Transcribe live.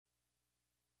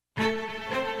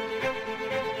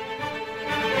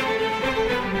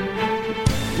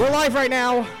We're live right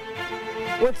now.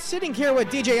 We're sitting here with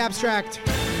DJ Abstract,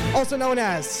 also known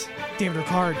as David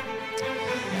Ricard.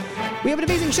 We have an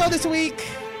amazing show this week.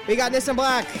 We got Nissan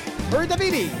Black, Ur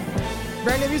Davidi,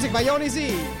 brand new music by Yoni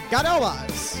Z, got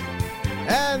Elwas,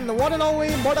 and the one and only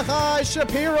Mordechai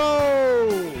Shapiro.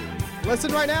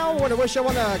 Listen right now. I want to wish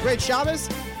everyone a great Shabbos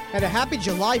and a happy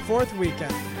July 4th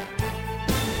weekend.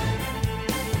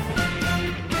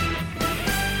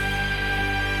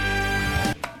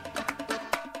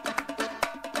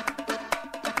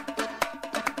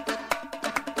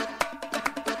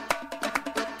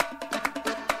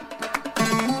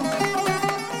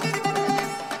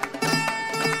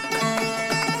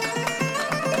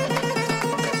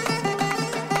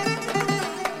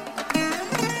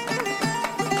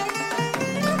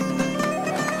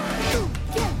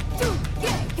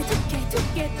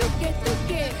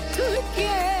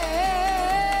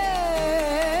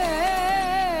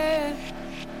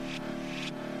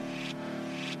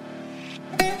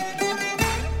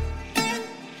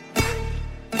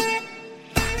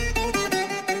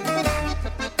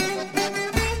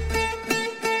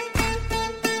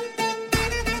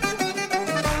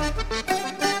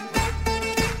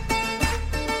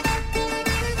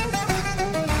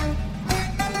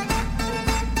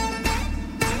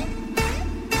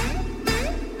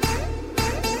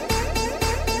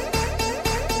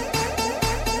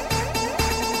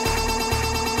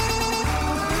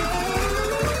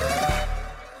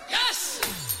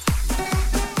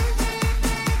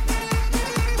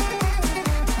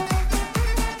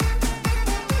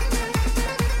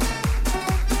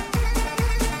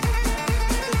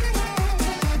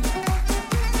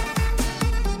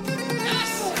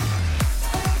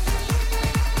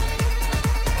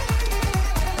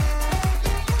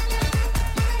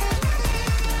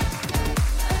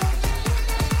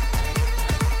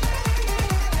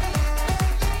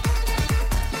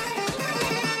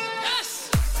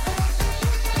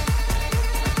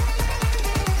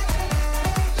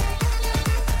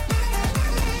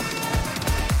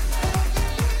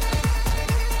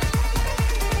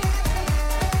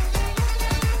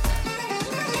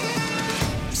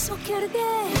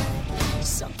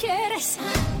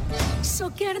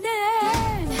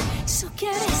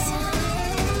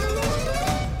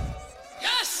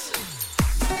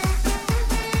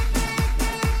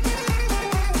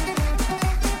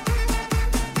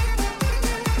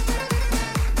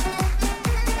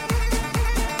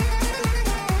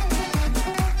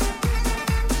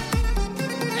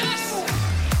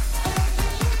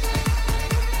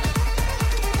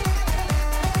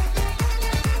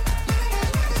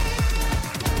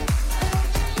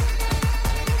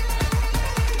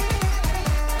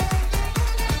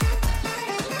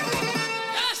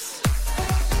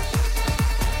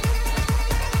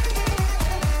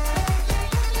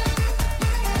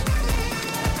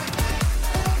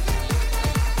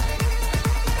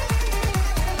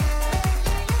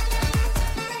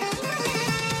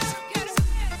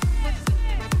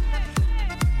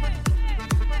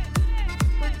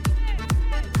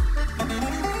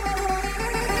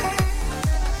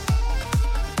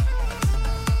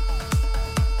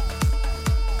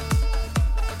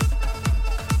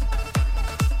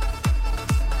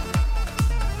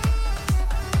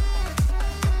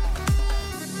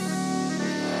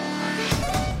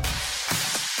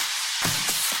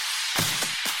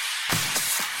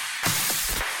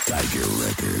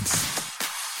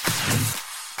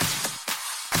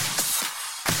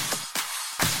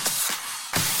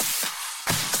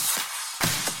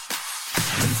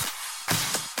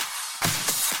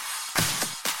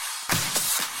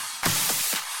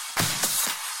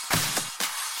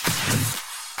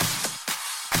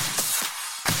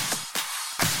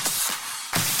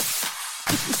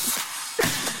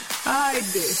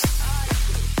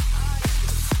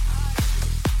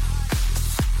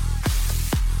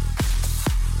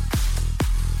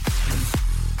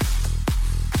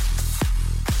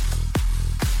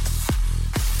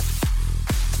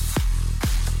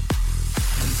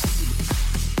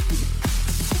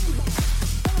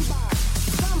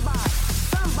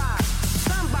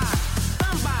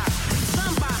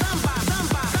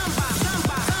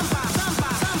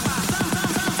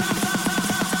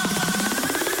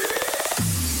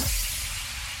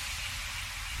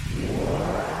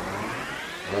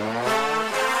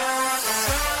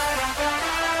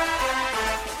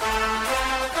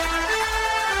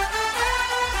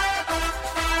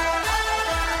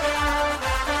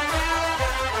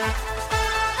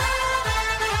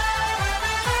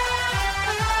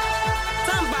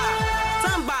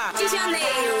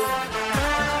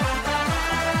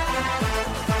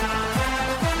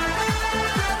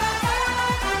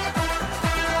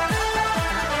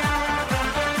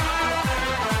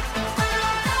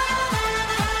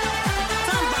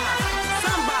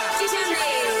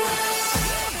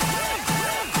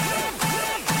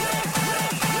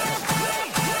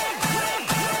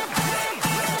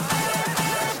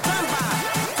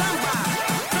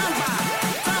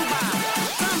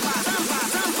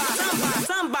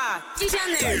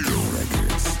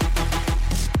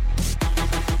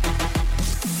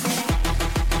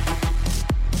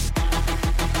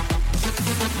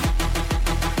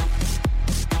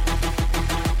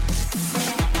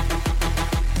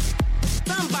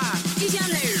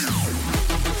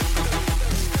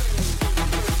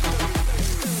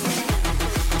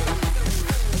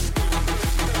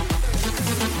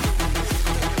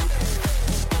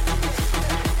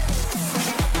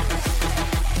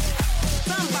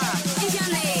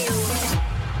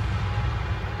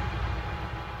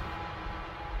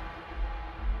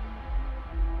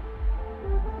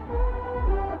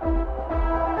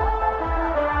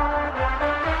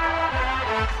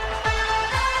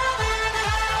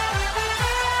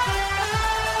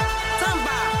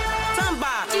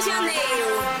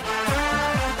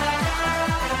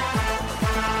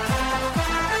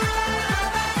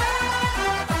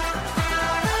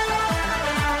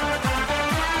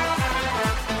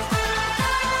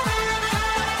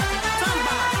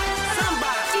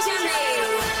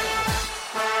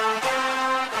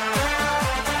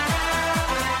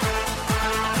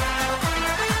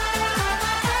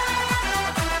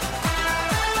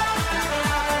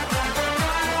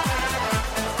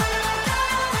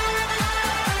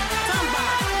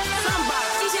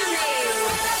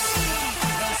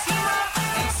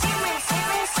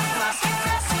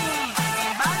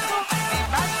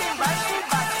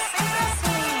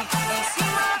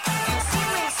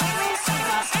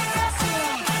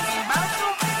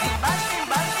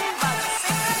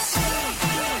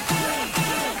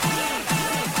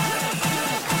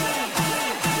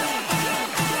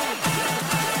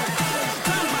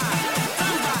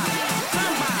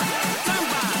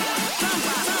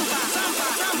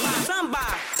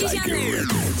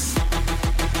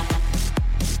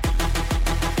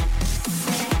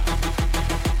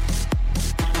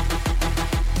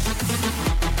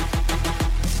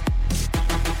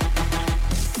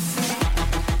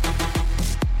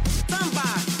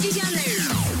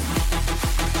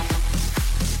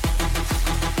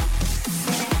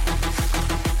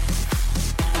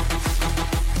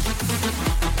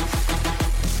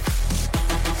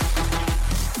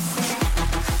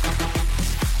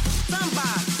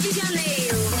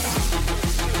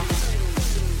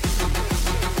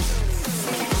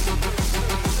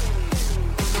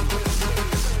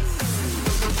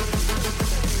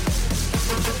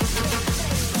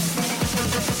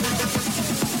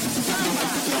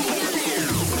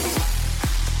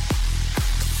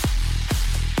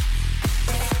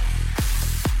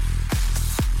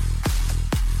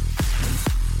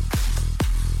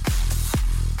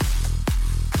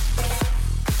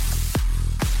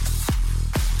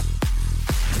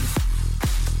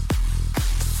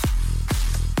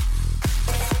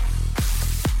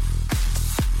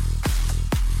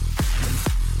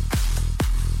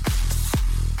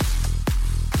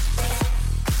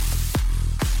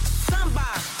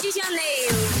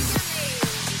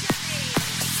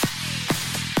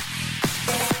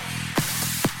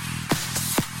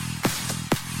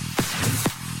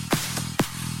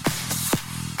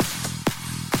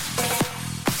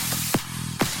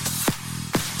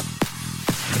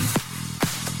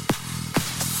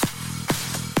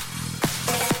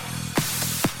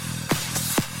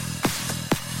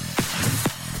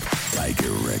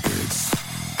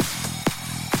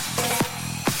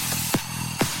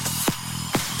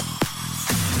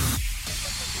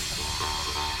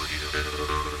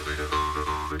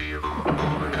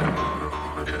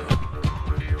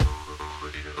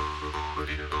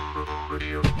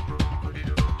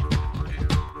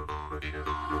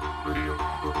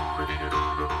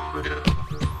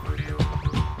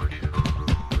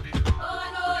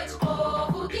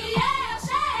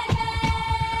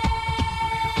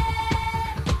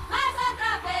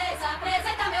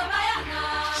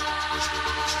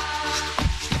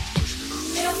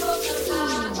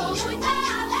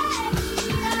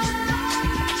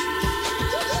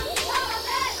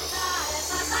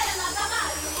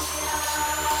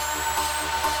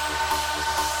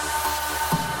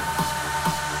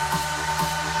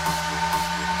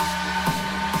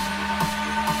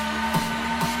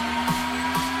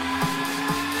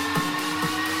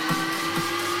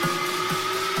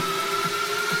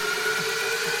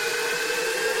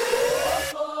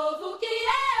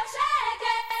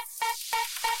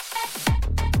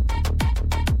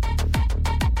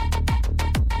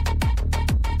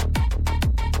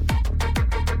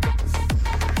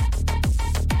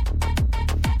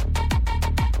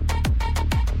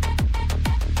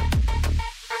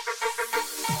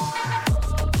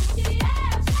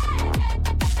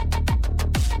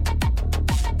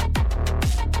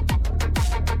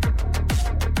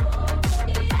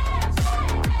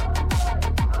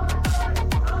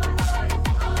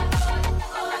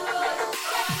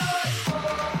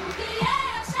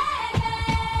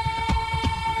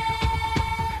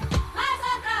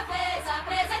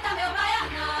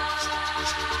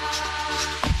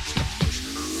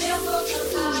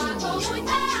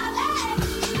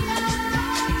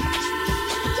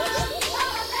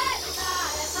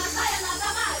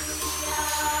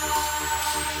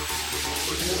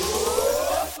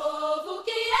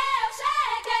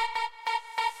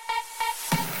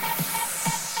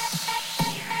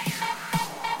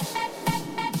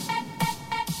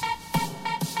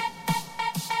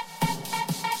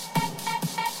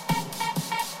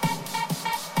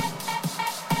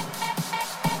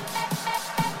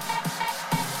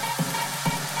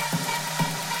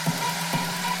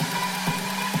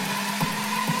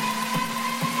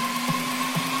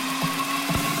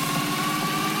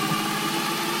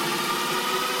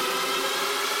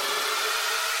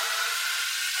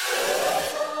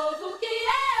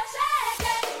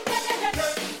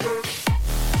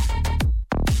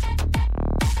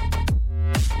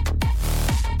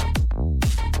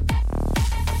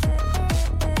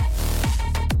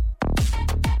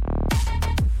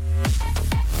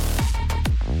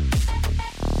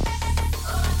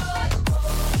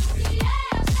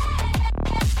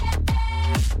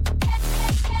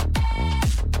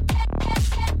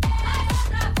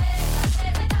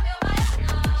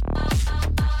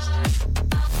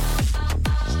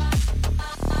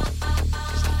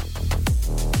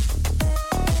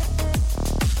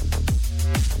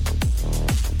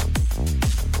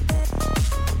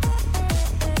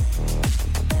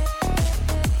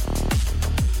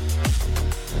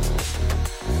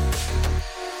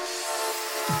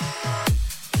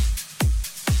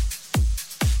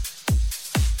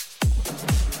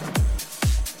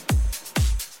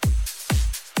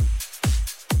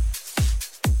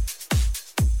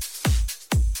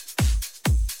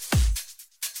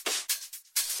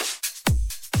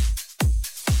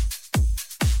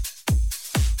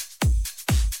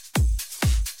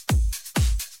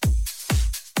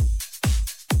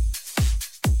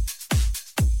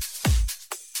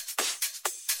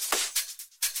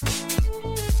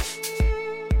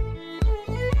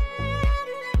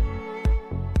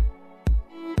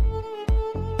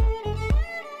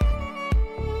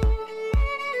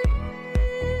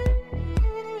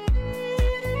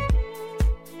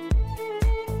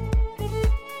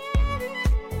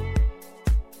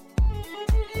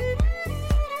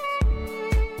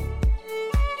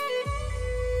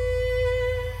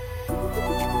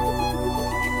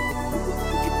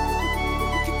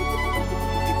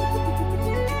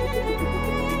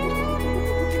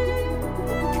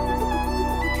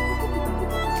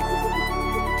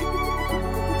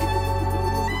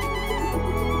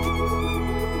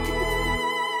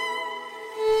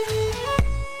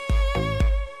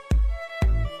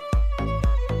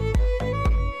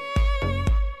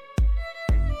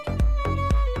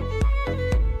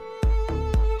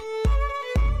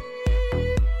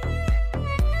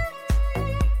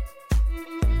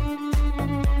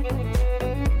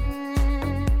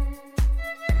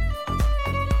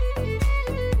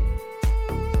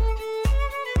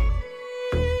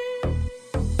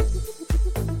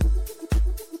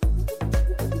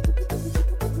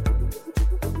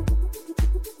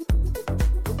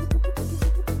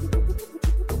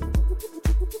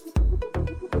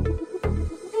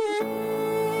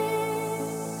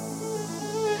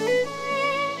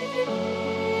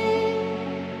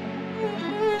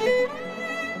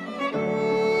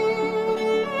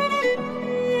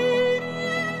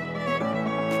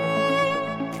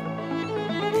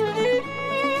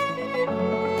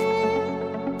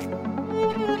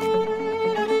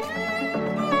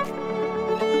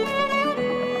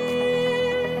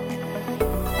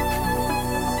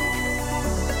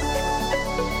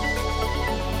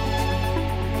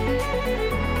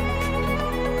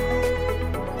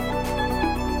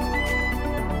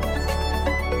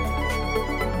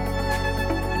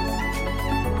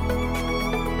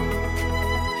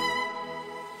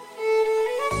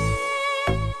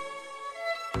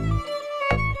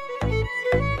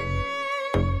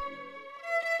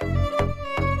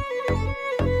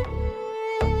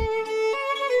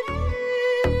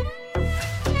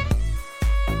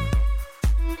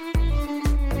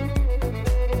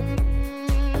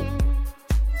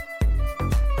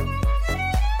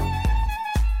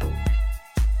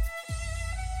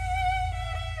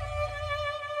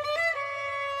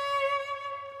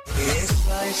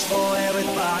 האש בוערת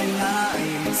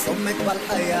בעיניים, סומק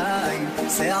בלחיים,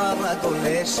 שערה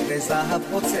גולש וזהב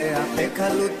פוצע,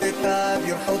 בקלות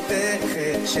תתאוויר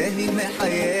חותכת, שהיא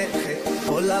מחייכת,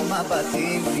 כל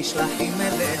המבטים נשלחים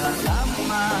אליה.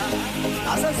 למה?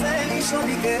 עזאזל איש לא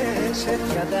ניגשת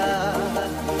ידה,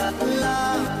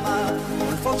 למה?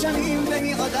 חולפות שנים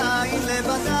והיא עדיין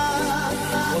לבדה,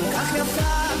 כל כך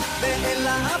יפה ואין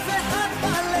לה אף אחד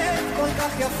בלב, כל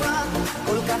כך יפה,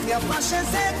 כל כך יפה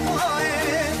שזה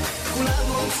כואב. כולם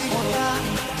רוצים אותה,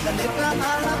 לתת לה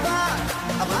אהבה,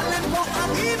 אבל הם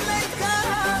פוחדים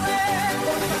להתקרב.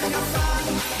 כל כך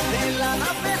יפה ואין לה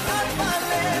אף אחד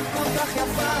בלב, כל כך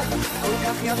יפה, כל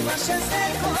כך יפה שזה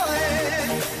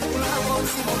כואב. כולם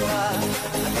רוצים אותה,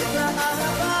 לתת לה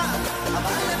אהבה,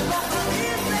 אבל הם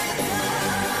פוחדים להתקרב.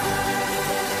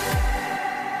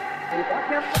 כל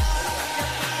כך יפה.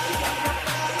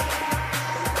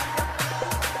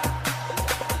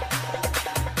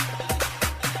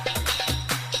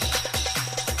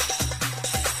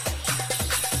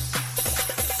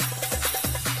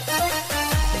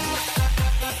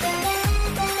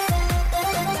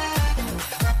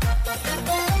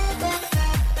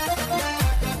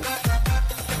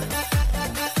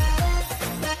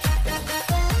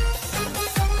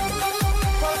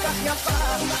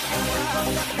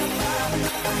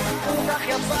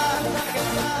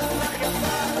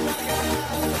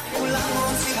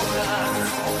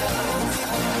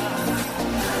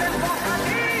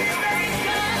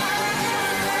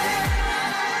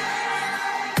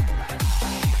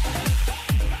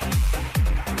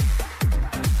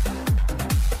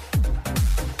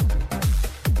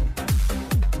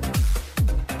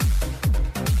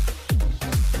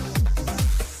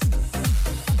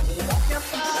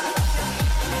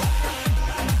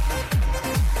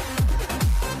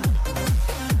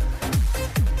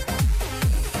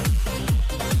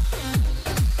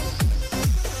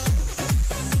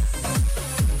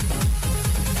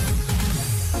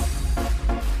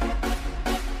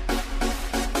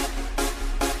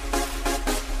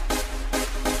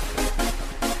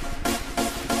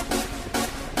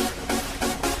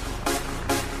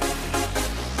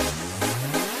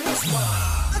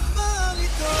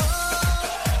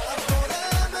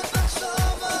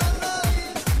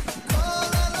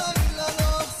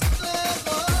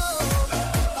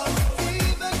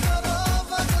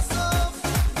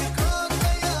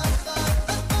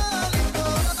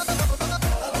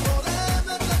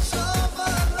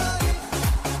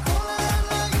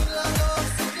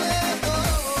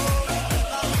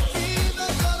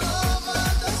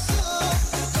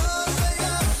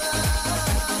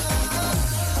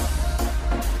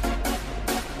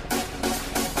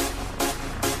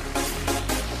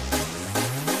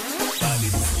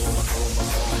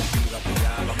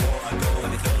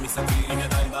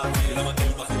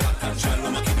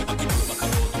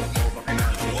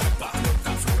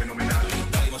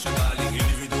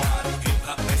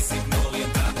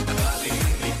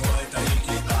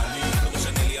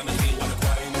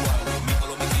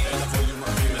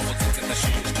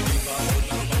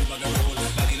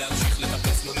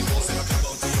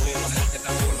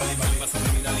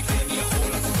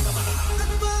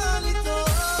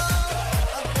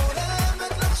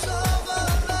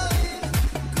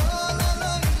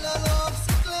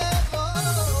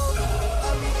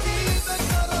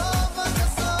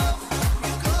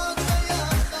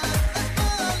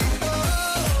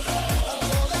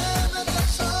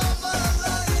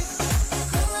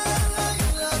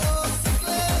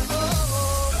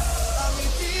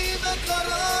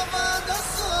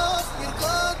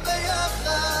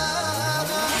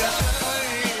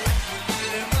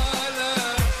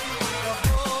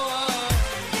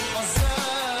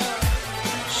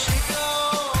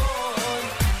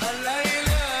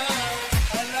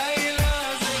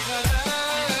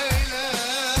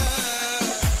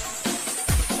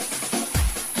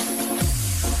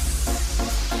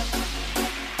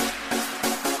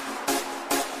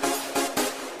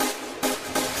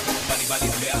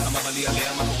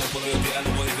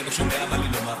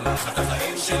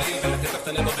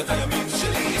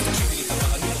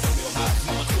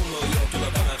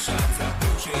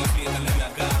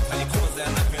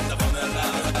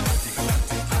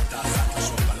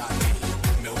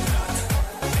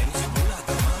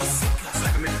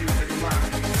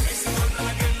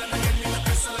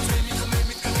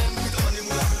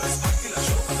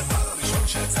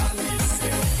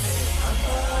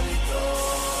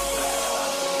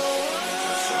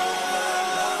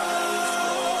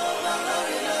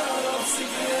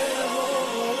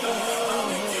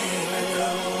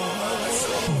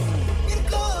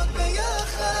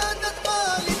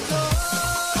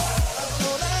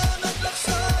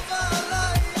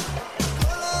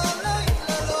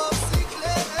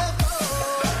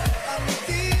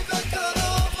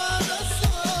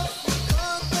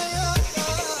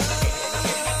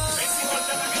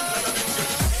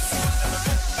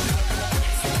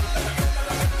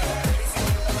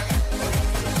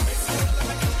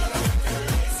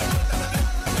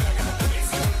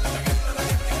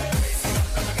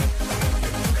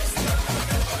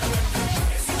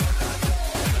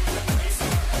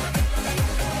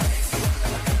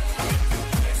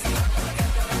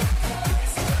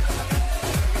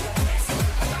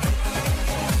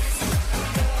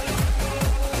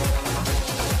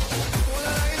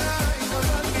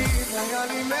 בא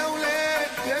לי מעולה,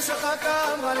 יש אחת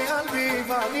אמרה לי אלבי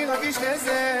ואני רגיש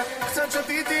לזה, קצת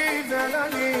שתיתי ועלה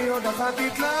לי עוד אחת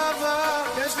התלהבה,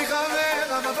 יש לי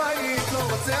חברה בבית לא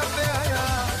רוצה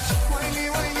הבעיה, ויילי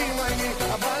ויילי ויילי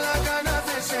הבלגן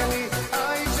הזה שלי,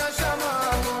 האישה שמה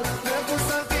המון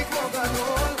וחוסרתי כמו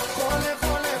גדול, חולה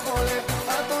חולה חולה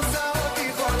את עושה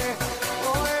אותי חולה,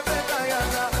 אוהב את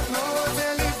הידה לא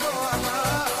רוצה לפגוע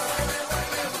בה,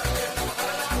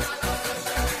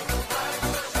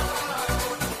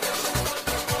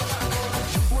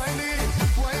 ויילי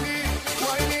ויילי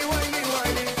ויילי ויילי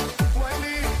ויילי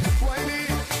ויילי ויילי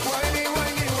ויילי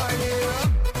ויילי ויילי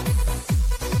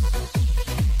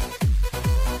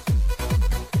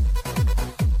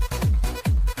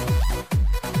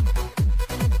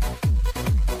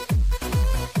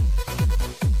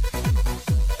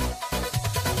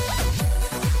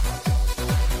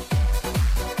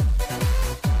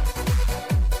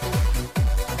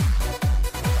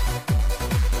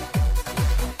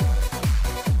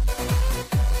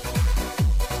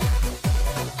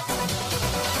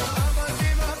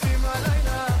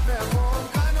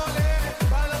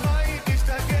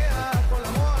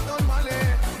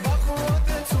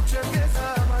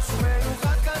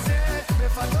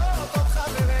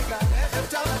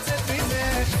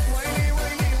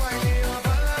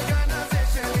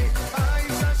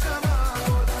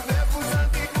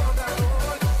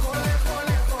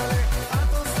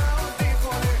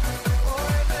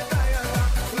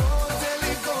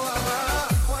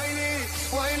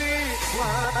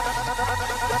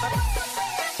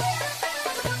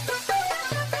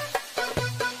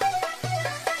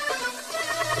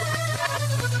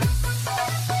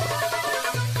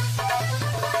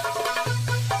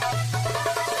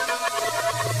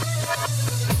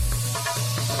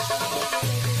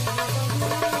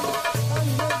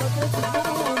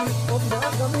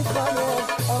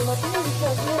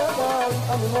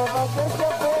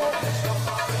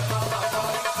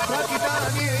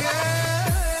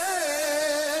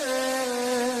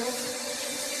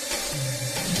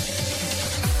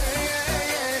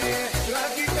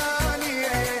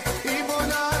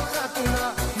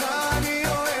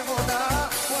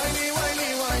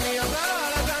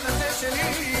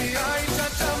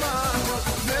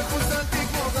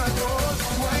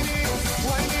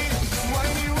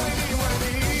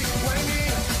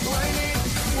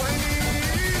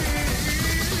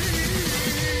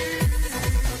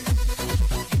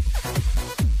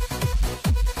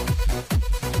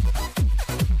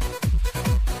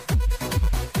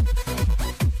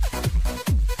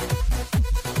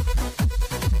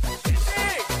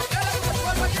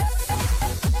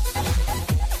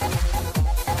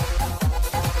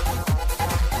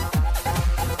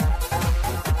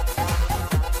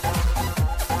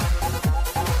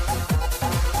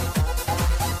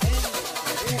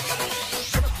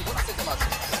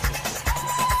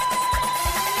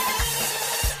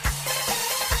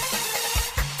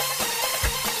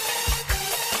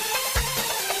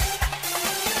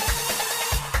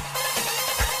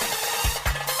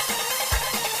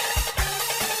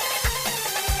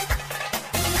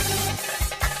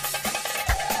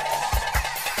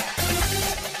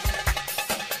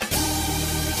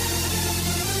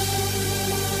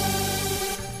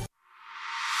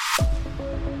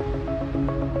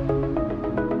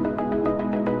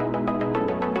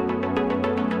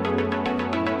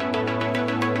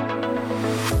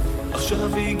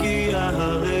עכשיו הגיע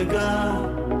הרגע,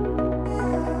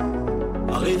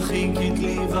 הרי חיכית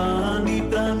לי ואני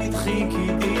תמיד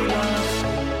חיכיתי לך,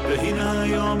 והנה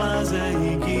היום הזה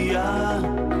הגיע,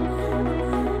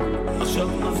 עכשיו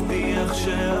מבטיח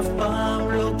שאף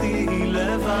פעם לא תהי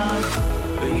לבד,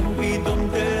 ואם פתאום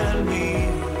תעלמי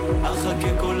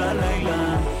אחכה כל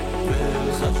הלילה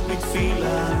ואלחש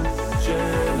בתפילה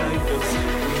שאליי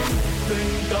תחזרי,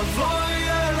 ואם תבואי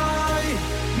אליי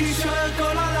נשאר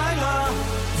כל הלילה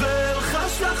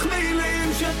ואלחש לך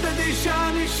מילים שתדעי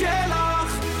שאני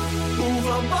שלך,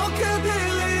 ובבוקר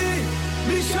תראי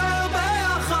נשאר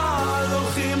ביחד,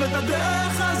 הולכים את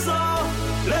הדרך הזו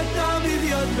לתמיד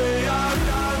יד ביד,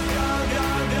 יד יד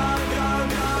יד יד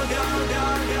יד יד יד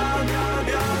יד יד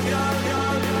יד יד יד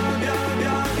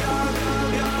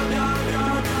יד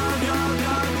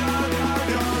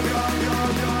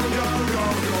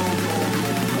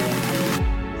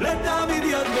לתמיד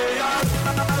יד ביד,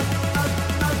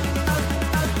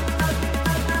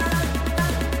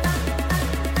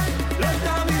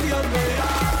 לתמיד יד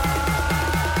ביד,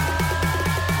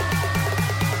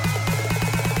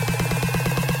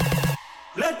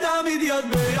 לתמיד יד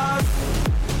ביד.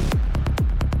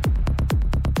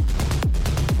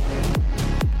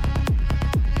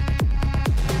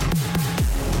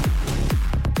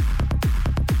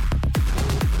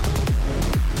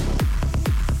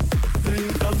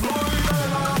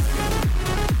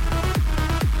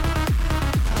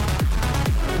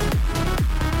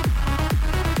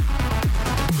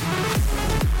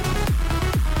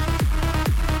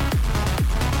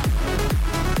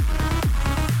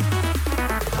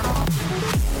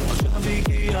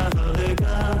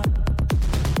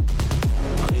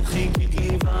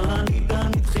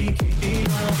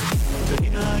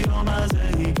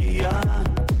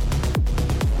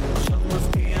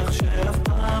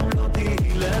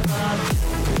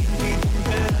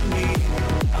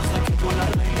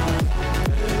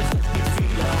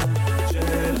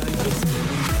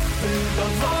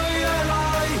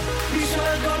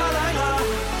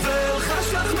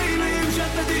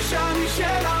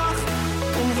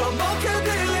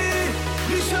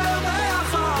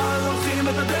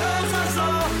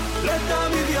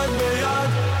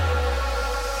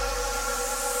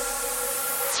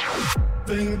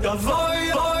 Think of boy,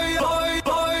 boy, boy,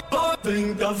 boy, boy.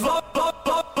 Think of boy.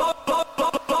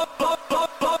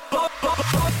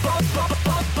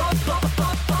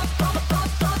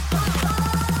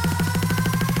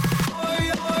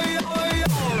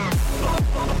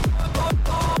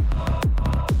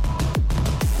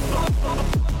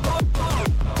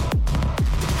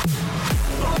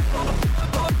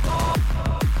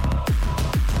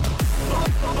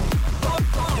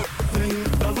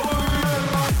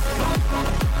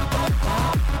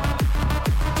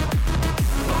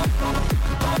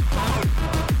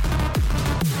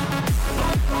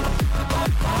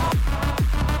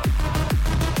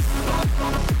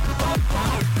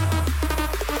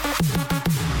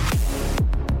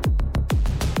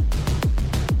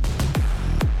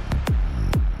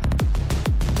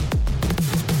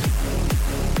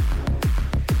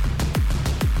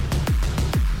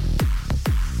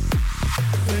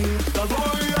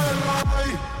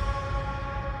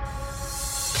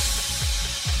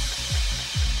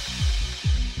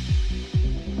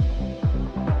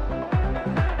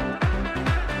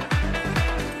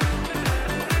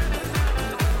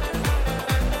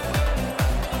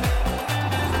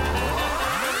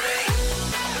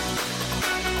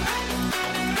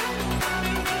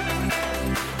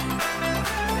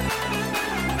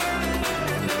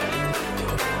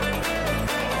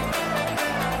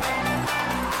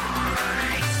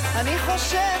 אני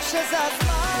חושב שזה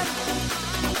הזמן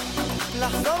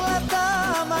לחזור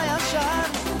לטעם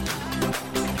הישן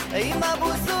עם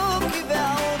הבוזוקי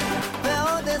והעוד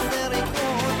ועוד איזה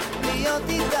ריקוד להיות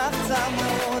איתך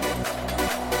צמוד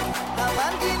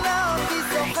המנגינה אותי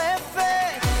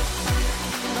סוחפת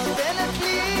נותנת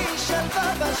לי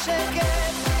שלווה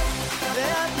בשקט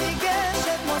ואת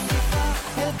ניגשת מוסיפה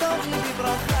אל תוך לי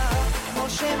בברכה כמו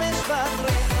שמש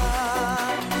בדרכה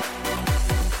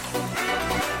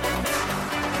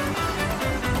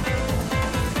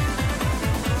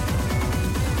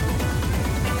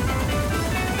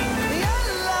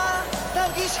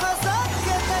תרגיש חזק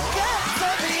את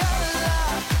הקצב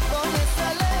יאללה בוא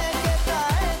נסלק את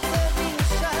העצב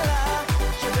אינשאללה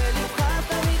שבלבך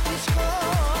תמיד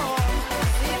תשכון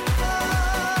שמחה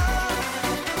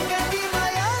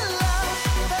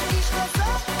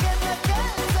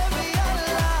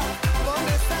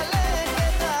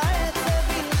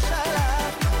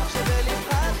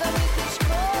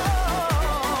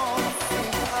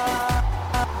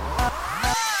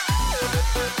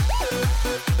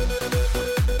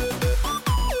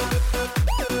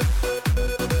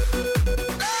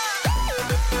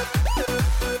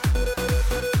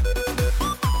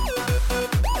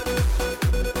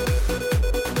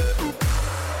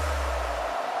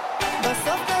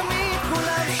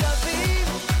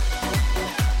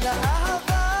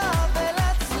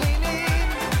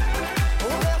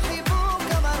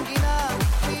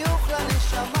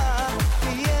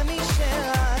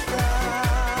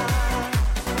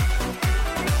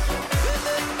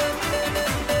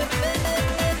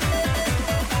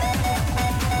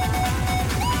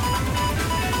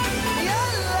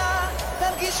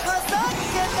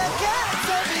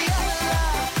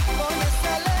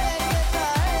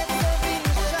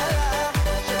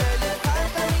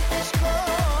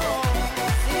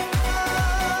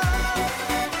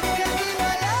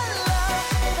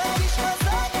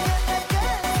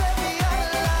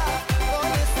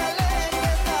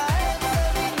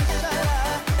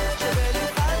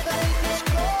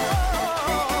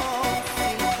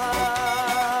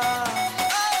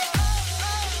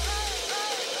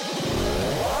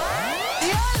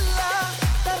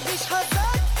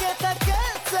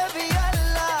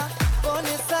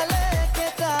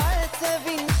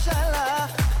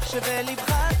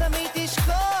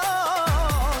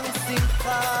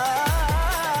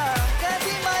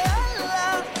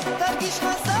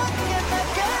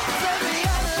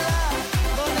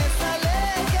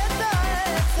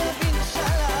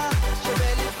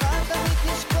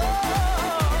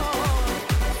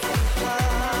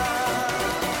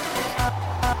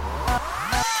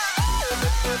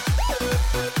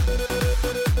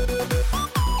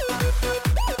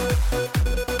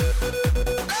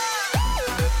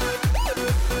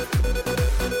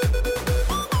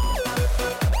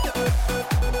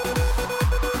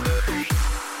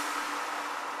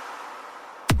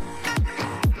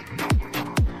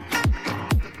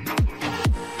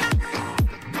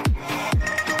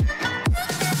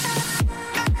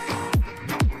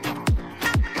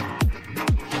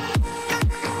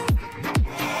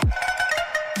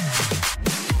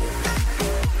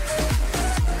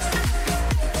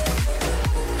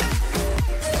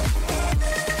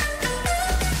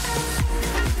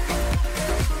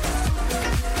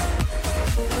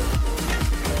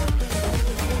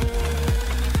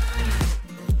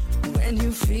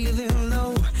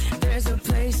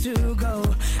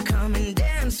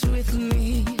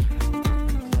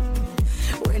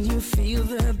feel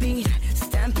the beat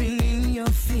stamping in your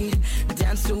feet.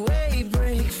 Dance away,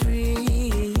 break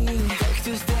free. Take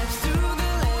 2 steps to the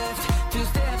left, 2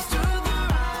 steps to the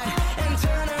right, and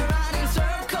turn around in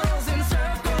circles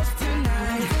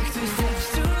tonight. Take 2 steps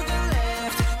to the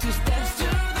left, 2 steps to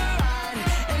the right,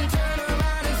 and turn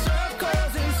around in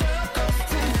circles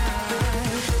tonight.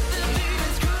 The beat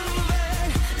is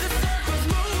grooving, the circle's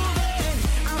moving.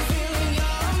 I'm feeling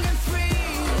young and free.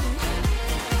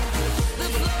 The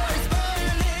floor is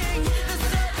burning, the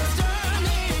circle's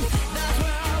turning. That's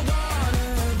where I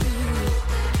wanna be.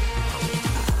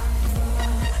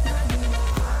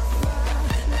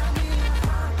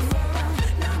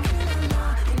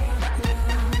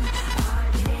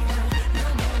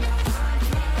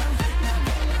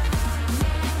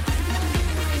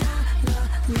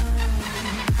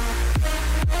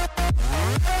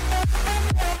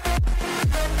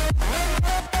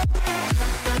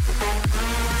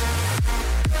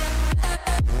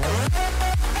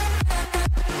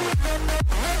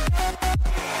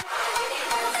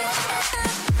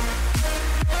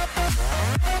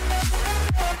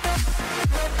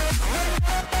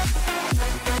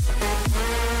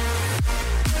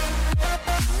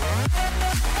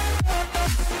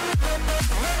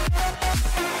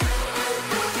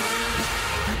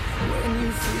 When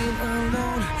you feel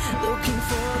alone, looking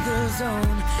for the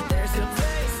zone, there's a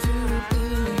place to be.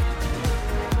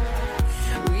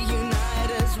 We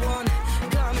unite as one,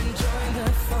 come and join the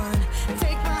fun.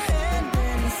 Take my hand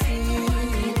and see.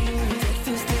 Take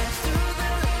 2 steps to the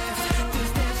left, 2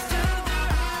 steps to the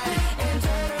right, and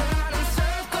turn around in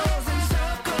circles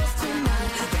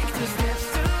tonight. Take 2 steps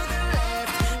to the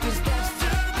left, 2 steps to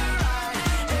the right,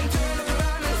 and turn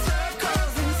around in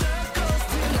circles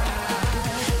tonight.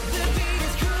 The beat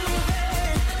is grooving,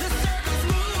 the circle's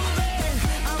moving.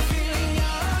 I'm feeling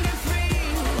young and free.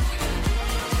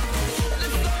 The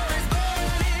floor is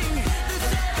burning, the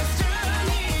circle's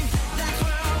turning. That's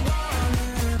where I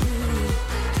wanna be.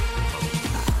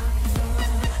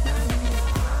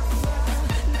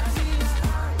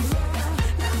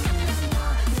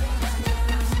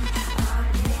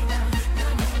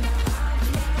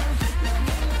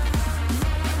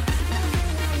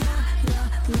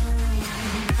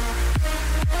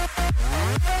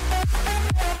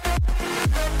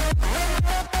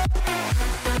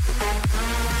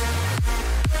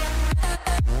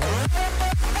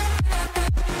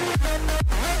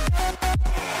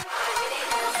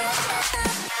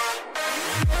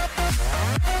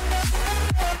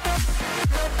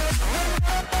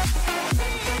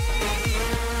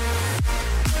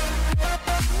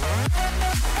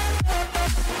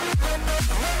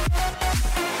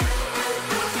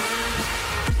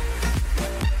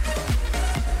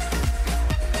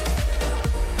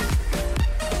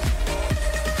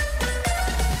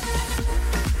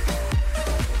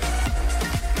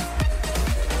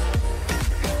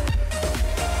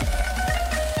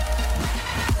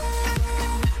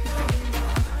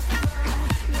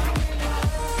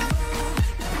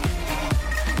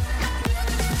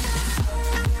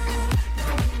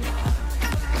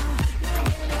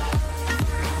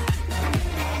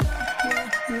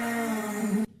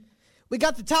 We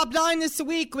got the top 9 this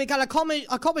week. We got a Kol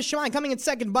Shemayim coming in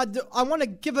second, but I want to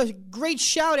give a great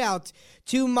shout out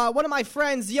to one of my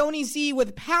friends, Yoni Z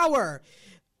with Power.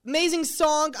 Amazing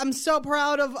song. I'm so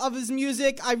proud of his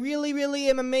music. I really, really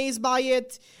am amazed by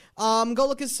it. Go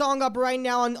look his song up right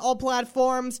now on all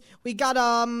platforms. We got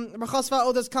Rachosva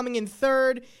Odas coming in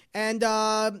third, and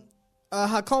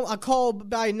Hakol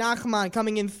by Nachman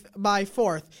coming in by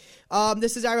fourth.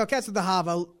 This is Ariel Katz with the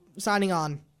Hava signing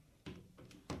on.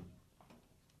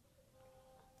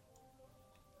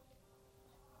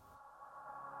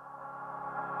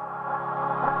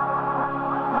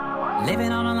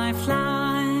 Living on a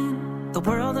lifeline, the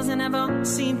world doesn't ever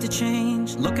seem to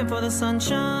change. Looking for the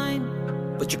sunshine,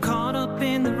 but you're caught up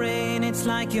in the rain. It's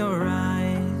like your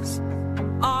eyes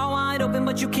are wide open,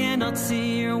 but you cannot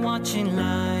see. You're watching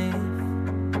life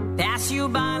pass you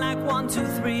by like 1, 2,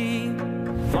 3.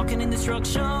 Walking in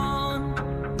destruction,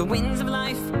 the winds of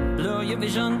life blur your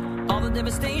vision. All the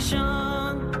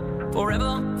devastation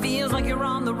forever feels like you're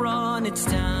on the run. It's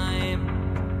time.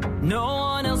 No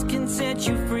one else can set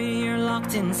you free, you're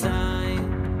locked inside,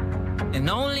 and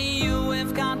only you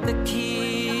have got the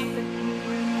key.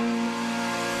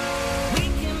 We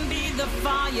can be the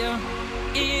fire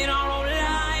in our own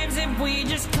lives if we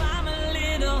just climb a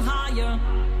little higher.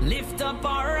 Lift up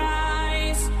our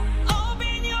eyes,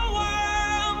 open your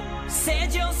world,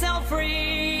 set yourself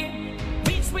free.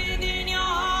 Reach within your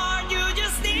heart, you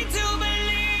just need to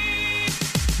believe.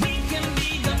 We can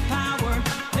be the power,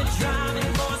 the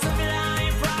driving force of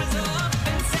life. Rise up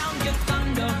and sound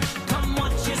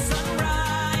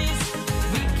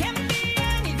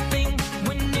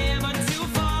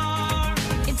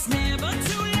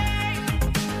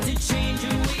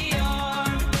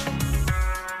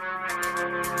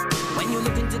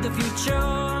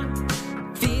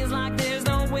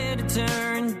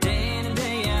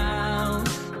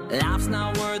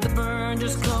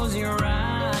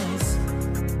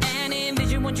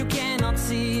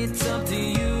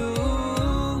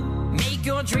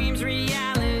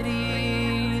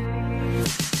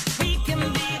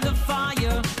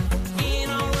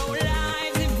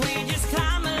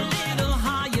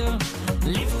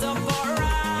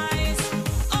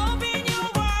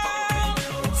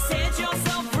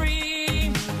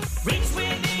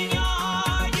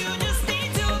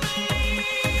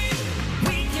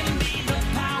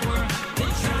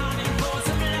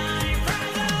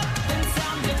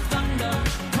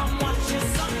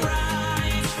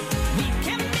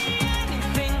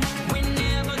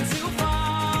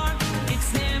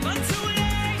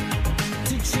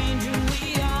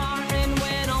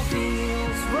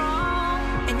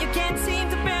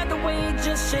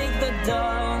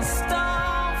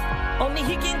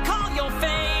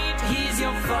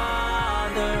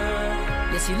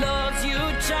Yes, he loves you,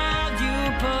 child, you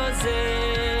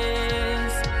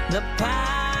possess the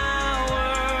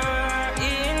power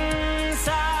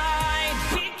inside.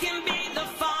 We can be the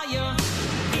fire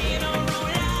in our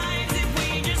own lives if we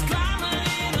just climb a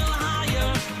little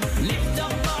higher. Lift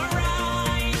up our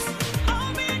eyes,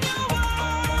 open your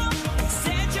world,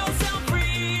 set yourself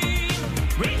free.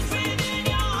 Reach within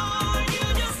your heart, you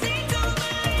just need to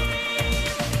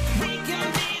believe. We can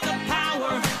be the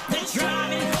power, the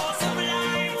driving force of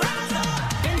life. Rise up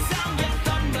and sound your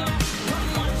thunder, come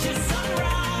watch your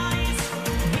sunrise.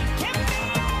 We can be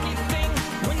anything,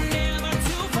 we're never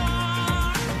too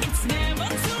far. It's never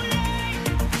too late.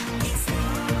 It's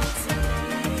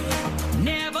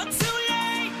never too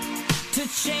late to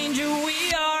change who we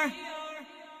are.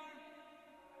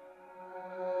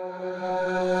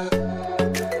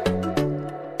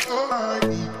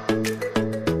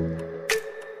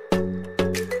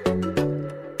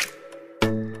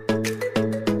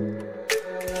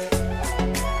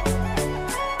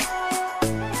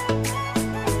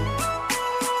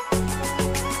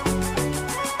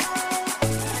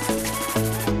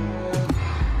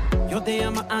 יודע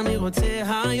מה אני רוצה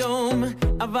היום,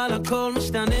 אבל הכל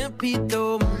משתנה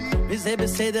פתאום, וזה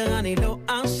בסדר, אני לא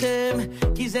אשם,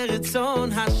 כי זה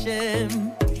רצון השם.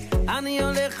 אני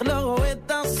הולך, לא רואה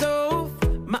את הסוף,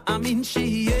 מאמין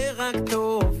שיהיה רק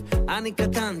טוב. אני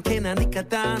קטן, כן אני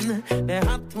קטן,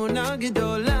 והתמונה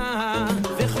גדולה,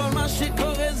 וכל מה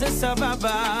שקורה זה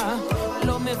סבבה,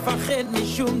 לא מפחד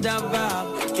משום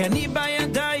דבר, כי אני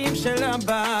בידיים של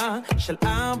אבא, של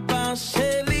אבא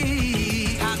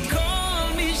שלי.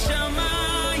 הכל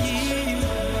משמיים,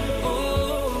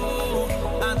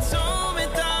 עצום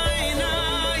את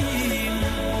העיניים,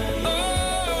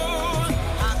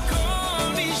 הכל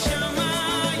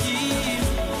משמיים,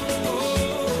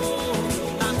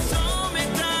 עצום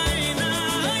את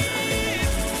העיניים,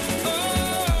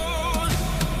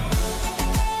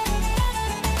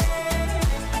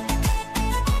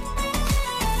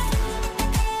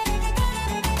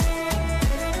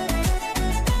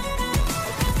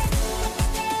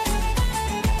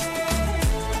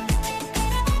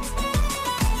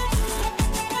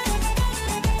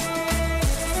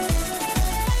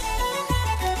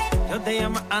 יודע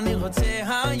מה אני רוצה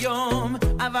היום,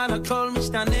 אבל הכל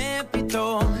משתנה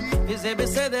פתאום, וזה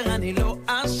בסדר, אני לא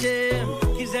אשם,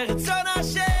 כי זה רצון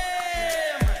השם.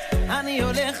 אני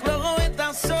הולך, לא רואה את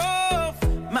הסוף,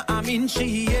 מאמין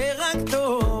שיהיה רק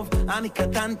טוב. אני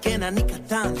קטן, כן אני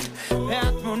קטן,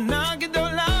 והתמונה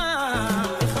גדולה,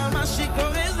 וכל מה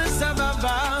שקורה זה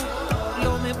סבבה,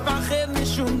 לא מפחד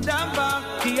משום דבר,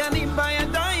 כי אני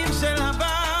בידיים של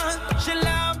אבא, של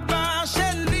אבא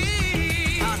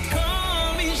שלי.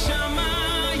 הכל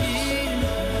משמיים,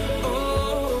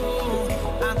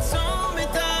 עצום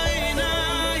את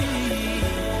העיניים,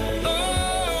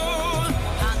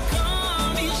 הכל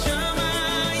משמיים,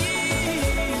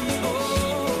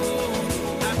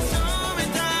 עצום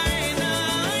את העיניים.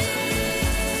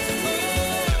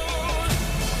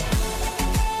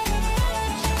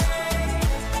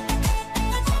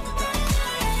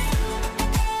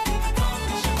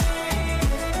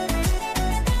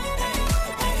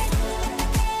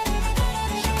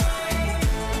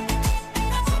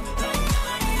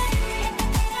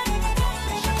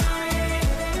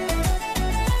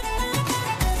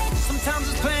 Sometimes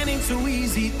it's plain too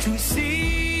easy to see,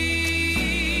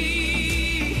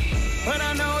 but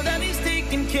I know that he's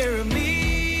taking care of me.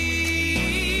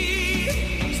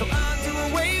 So I'll do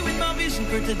away with my vision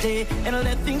for today, and I'll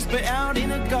let things play out in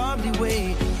a godly way.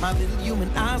 My little human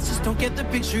eyes just don't get the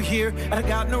picture here. I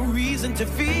got no reason to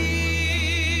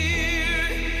fear.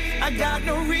 I got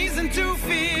no reason to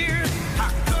fear.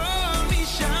 הכל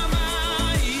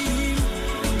משמיים,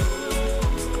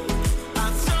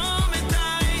 עצום את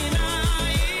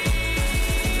העיניים.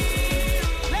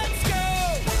 Let's go!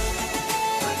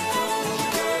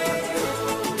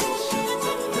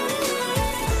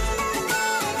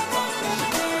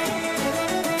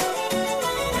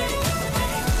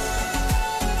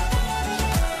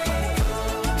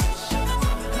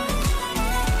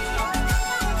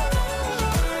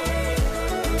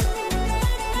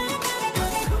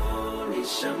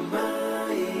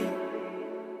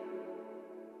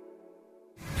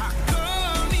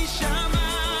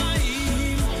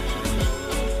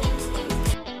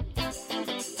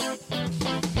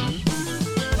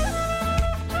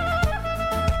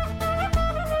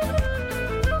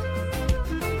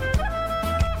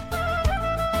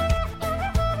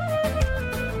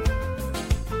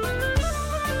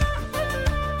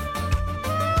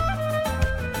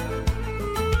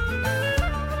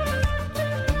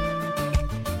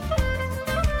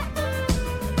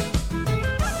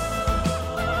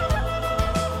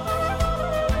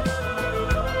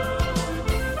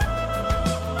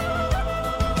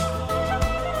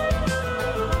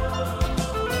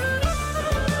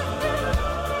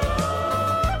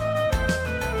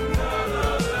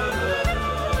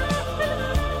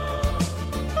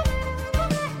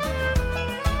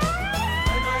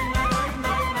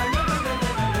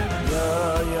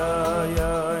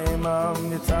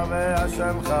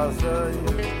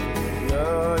 yo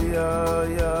yo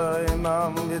yo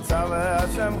imam mitzave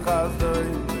Hashem chasdoi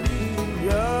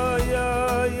yo yo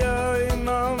yo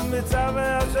imam mitzave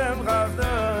Hashem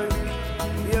chasdoi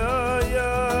yo yo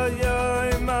yo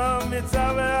imam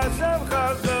mitzave Hashem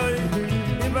chasdoi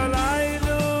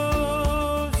ibalaylu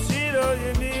shiro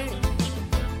yemi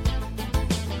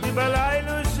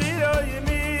ibalaylu shiro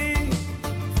yemi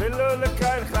velo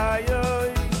lekal chayoy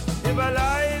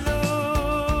ibalaylu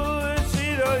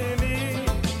shiro yemi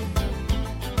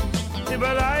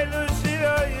ibalaylu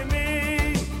shiro yemi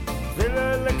velo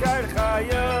lekal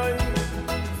chayoy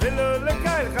velo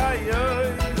lekal chayoy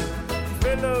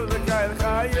velo lekal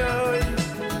chayoy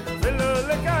velo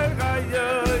lekal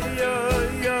chayoy yo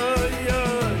yo yo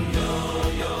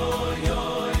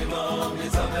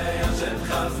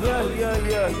yo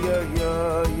yo yo yo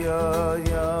yo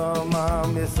yo mam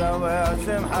mitzave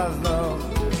Hashem chazdo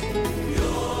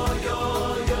yo yo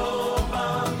yo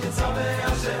mam mitzave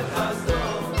Hashem chazdo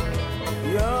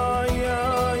yo yo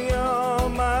yo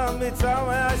mam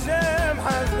mitzave Hashem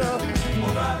chazdo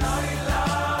ubalayla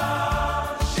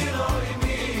shiro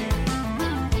imi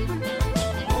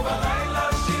ubalayla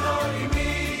shiro imi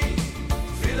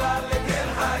tfila lekel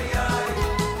hayay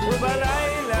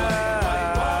ubalayla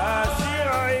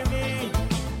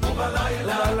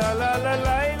la la la la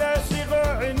layla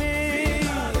shiro'ini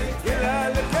ila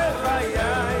lekel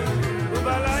chayay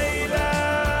ubalayla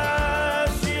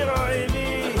shiro'ini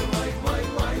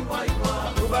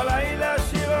ubalayla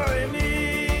shiro'ini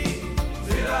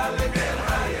ila lekel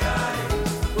chayay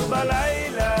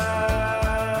ubalayla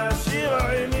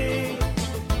shiro'ini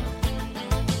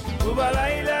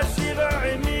ubalayla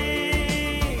shiro'ini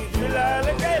ila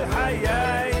lekel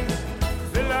chayay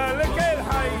ila lekel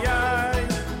chayay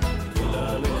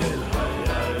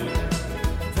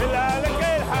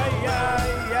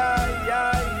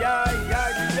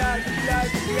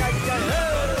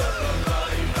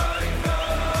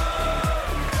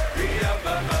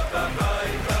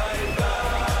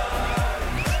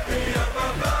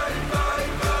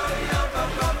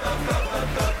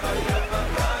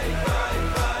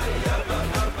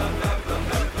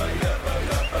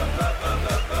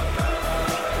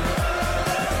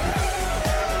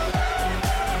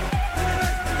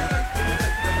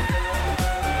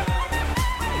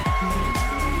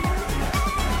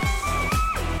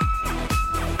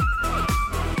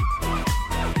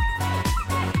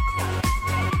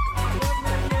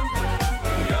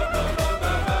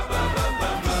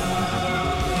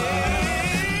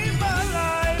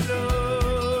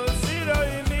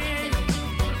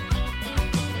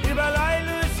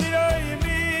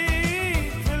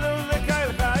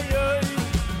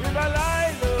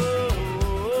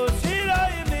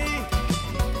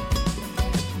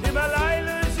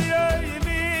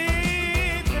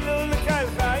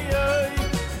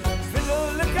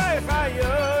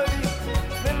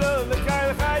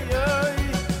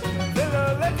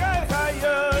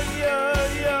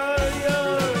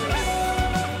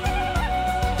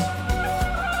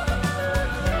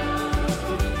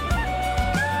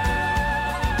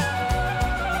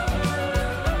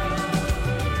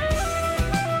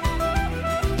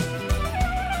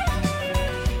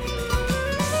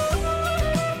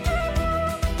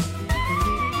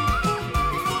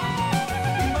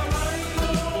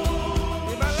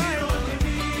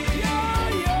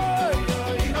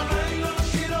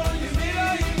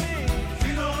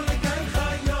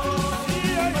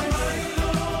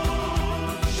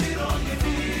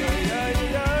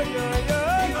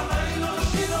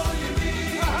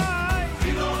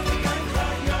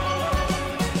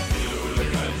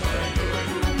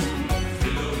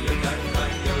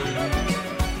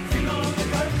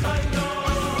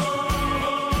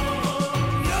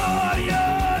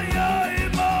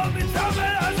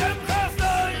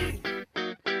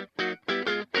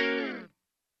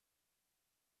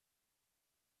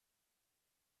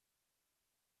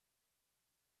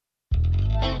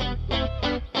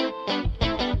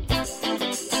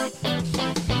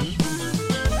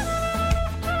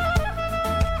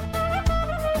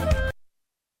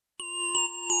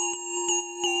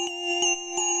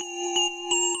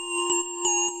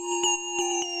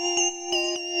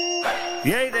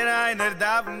Jeder einer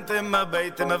davent immer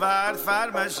beten, me wart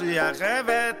fahr Mashiach,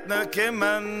 wird nur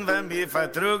kommen, wenn wir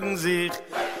vertrugen sich.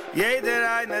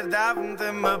 Jeder einer davent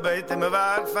immer beten, me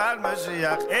wart fahr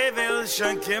Mashiach, will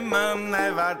schon kommen,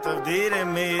 wart auf dir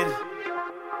und mir.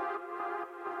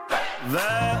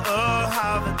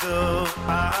 ואוהבתו,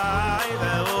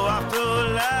 ואוהבתו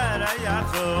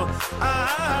לרעייתו,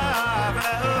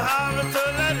 ואוהבתו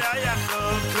לרעייתו,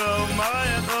 כמו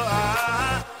יבוא,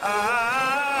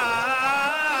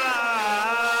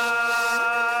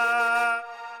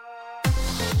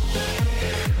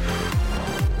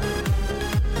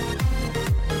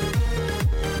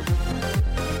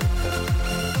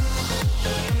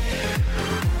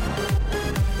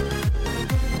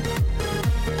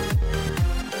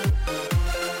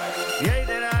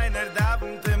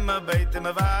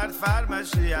 wir wart für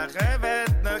Mashiach.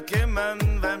 Wird nur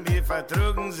kommen, wenn wir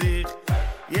vertrugen sich.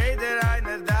 Jeder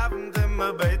einer darf und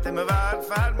immer beten, wir wart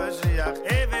für Mashiach.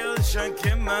 Will schon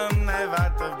kommen,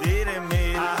 wart auf dir und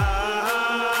mir.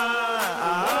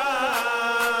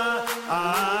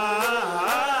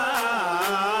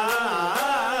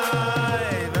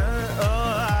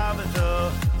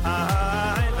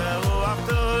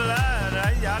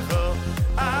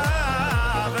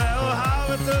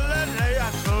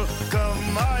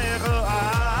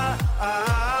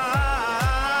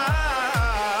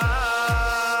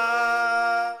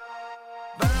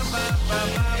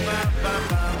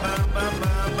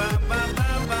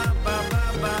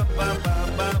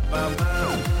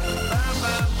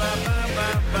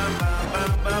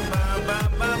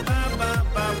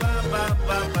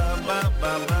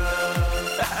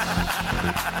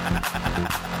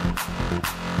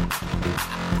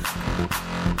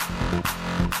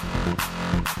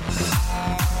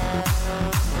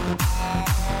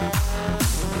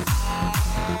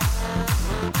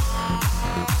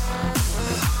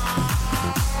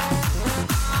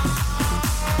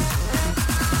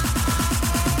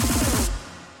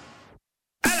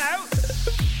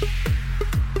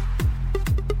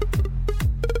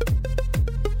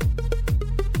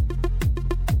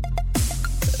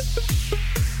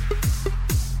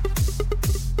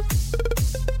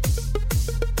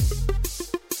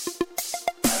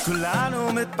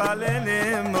 כולנו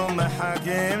מתפללים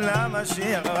ומחכים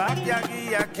למשיח רק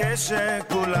יגיע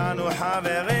כשכולנו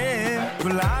חברים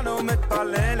כולנו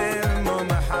מתפללים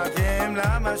ומחכים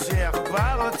למשיח הוא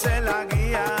כבר רוצה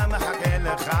להגיע מחכה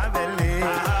לך ולי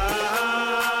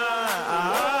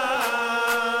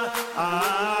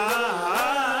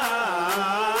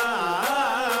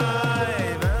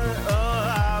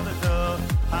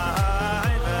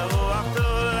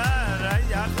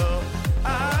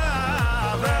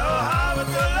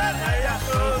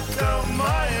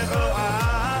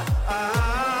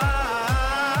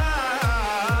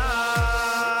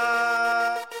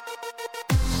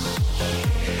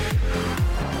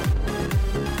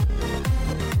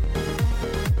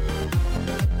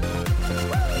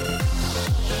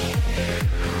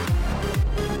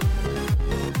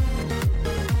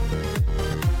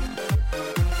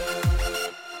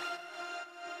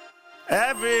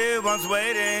Everyone's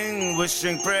waiting,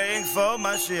 wishing, praying for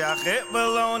Mashiach. It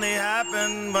will only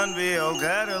happen when we all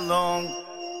get along.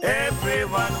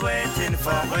 Everyone waiting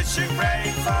for, wishing,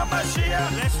 praying for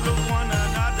Mashiach. Let's love one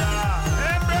another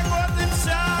and break out in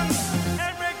song.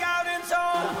 And break out in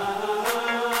song.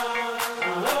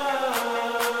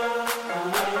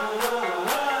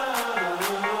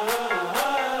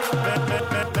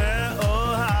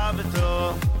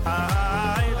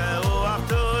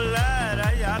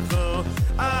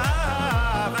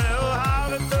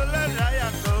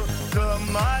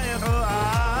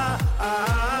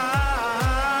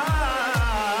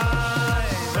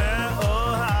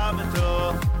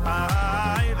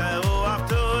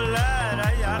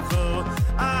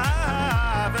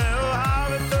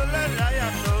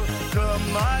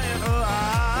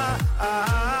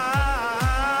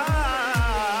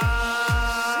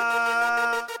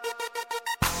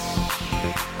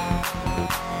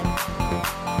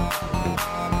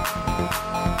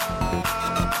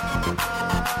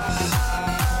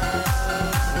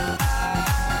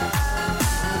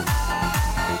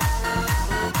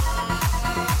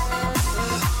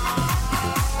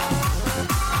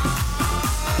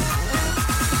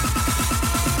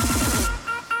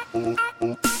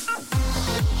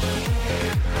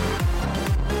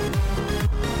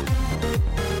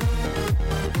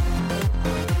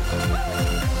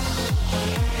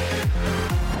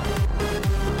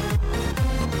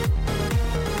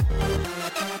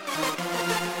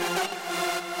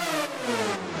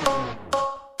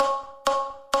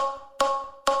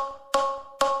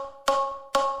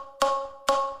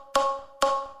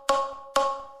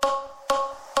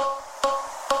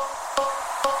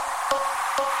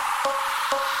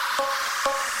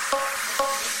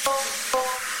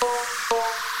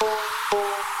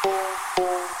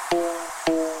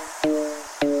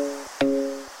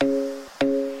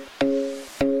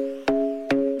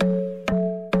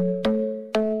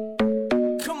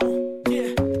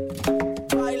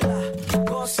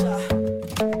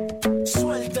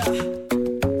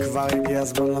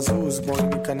 הזמן לזוז, בואי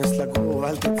ניכנס לגור,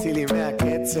 אל תצאי לי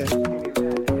מהקצב.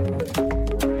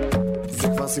 זה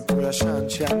כבר סיפור ישן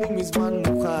שאני מזמן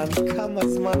מוכן, כמה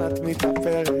זמן את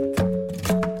מתאפרת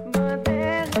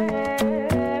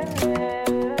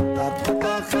את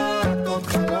פותחת עוד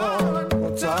חלון,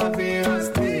 רוצה אוויר אז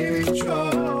תהי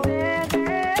לנשום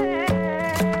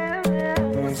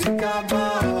מוזיקה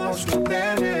בראש נותנת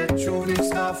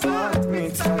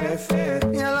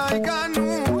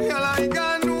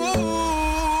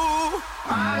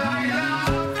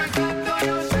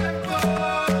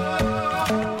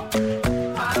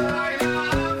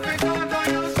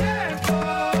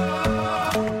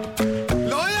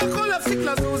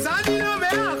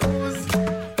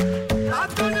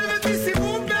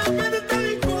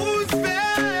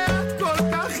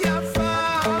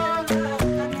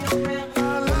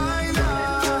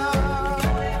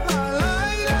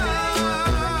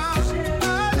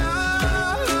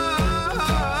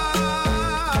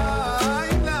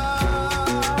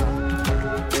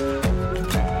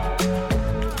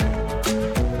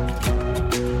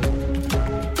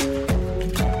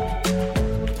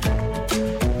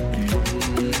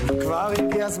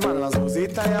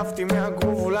עייפתי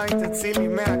מהגרוב, אולי תצילי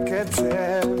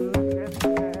מהקצב.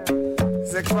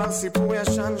 זה כבר סיפור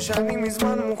ישן שאני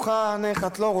מזמן מוכן, איך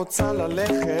את לא רוצה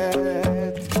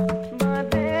ללכת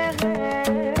בדרך?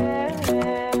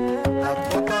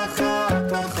 את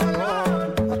פותחת עוד חלום,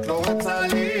 את לא רוצה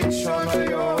לישון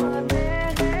היום.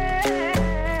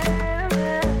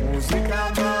 מוזיקה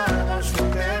בראש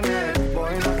נותנת,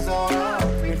 בואי נחזור את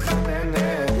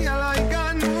מתחננת. יאללה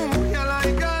הגענו, יאללה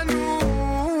הגענו. הלילה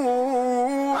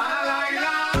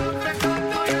אף אחד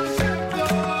לא יושב פה,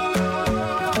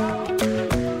 הלילה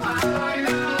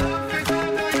אף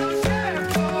אחד לא יושב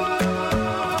פה.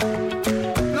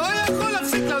 לא יכול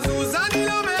להפסיק לזוז,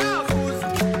 אני לא 100%.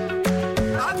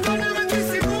 את גונבת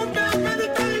לי סיבוב, מאבדת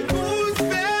את הריכוז,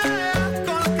 ואת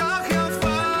כל כך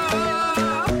יפה. הלילה, הלילה,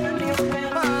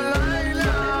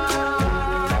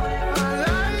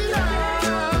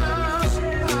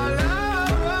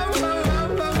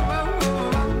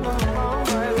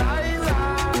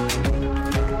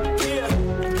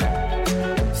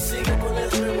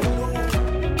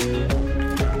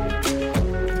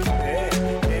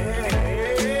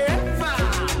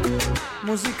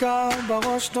 מוזיקה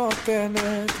בראש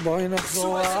נותנת, בואי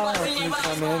נחזור את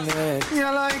מתחננת.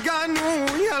 יאללה הגענו,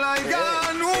 יאללה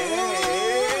הגענו.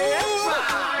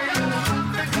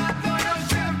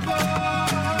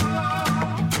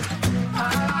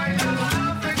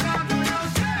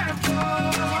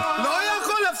 לא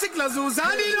יכול להפסיק לזוז,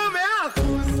 אני לא 100%.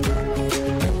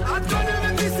 את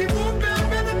גונבת לי סיבוב,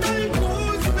 מאבדת את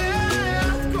הריכוז,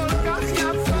 ואת כל כך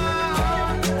יפה.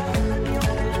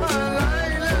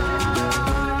 הלילה,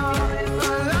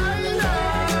 הלילה,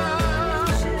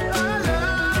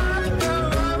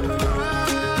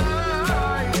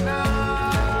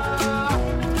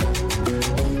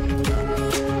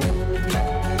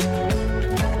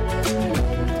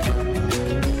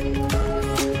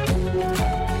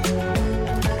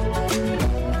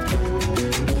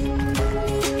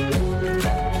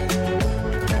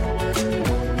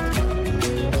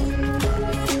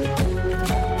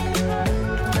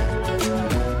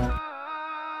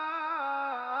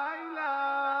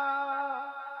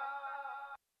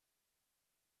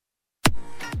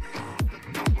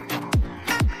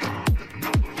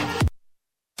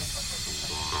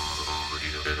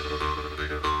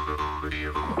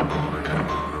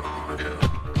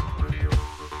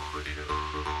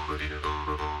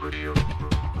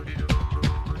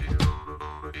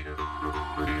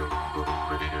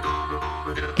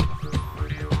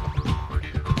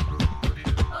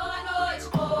 Boa noite,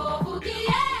 povo, que eu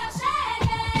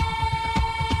cheguei.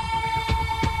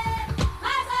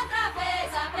 Mais outra vez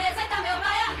apresenta meu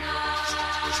baianão.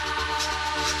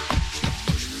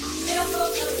 Eu vou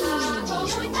cantar com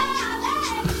muita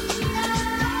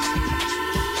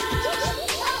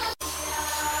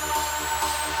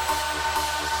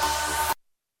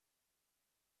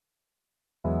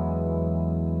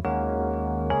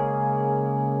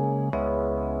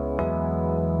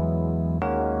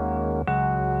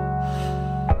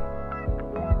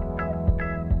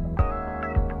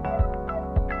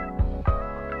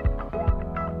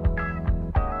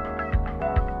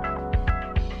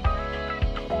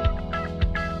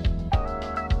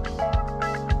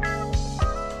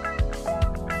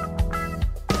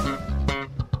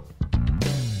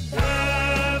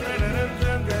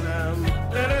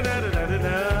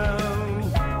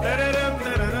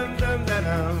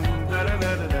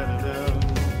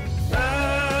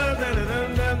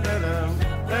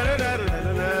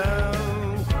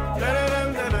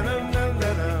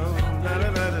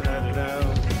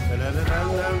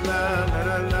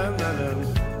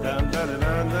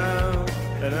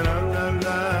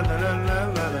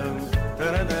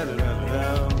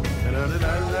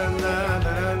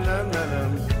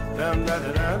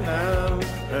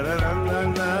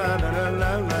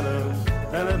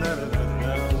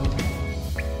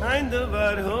Ein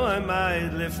Duvar hohe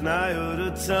Maid lifnai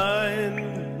urutzoin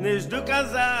Nisch du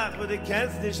kazach, wo du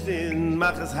kennst nicht hin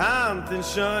Mach es Hand in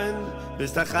Schoin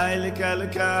Bis der Heilig alle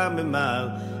kam im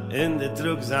Mal In der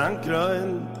Trug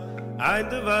sankroin Ein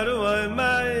Duvar hohe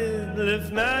Maid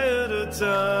lifnai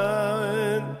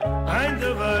urutzoin Ein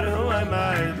Duvar hohe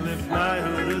Maid lifnai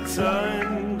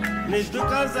urutzoin Nisch du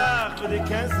kazach, wo du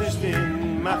kennst nicht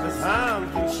hin Mach es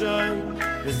Hand in Schoin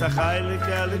Bis der Heilig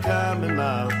alle kam im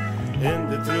Mal In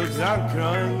the truth I'm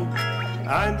crying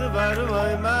Ein Duvar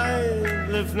hohe Maid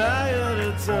lifnai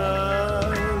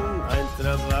urutzoin Ein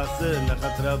Trabwasser, nach a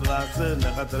Trabwasser,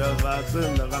 nach a Trabwasser,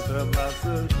 nach a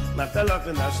Trabwasser Macht a Loch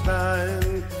in a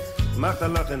Stein, macht a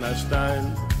Loch in a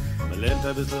Stein Man lernt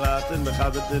ein bisschen warten, man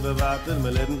kann es lieber warten,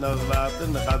 man lernt noch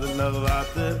warten, man kann es noch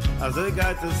warten. Also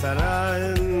geht es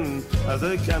herein, also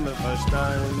kann man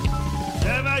verstehen.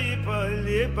 Sheva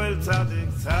Yipol, Tzadik,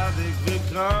 Tzadik,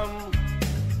 Vikram.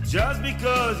 Just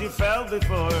because you fell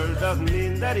before doesn't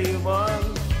mean that you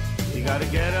won. You gotta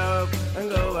get up and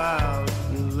go out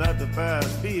and let the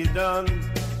past be done.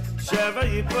 Sheva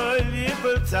Yipol,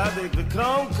 Tzadik,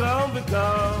 Vikram,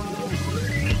 Vikram.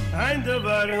 Ein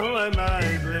Davar hu einmal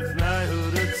lifnai hu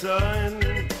de Zoin.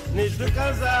 Nicht du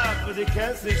kannst aber du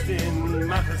kennst nicht ihn.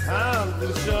 Mach es Hand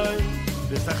und Schoen.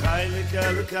 Bis der Heilige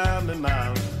alle kamen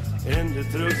mal in der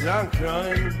Trugs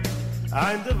ankreuen.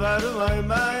 Ein Davar hu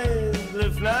einmal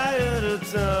lifnai hu de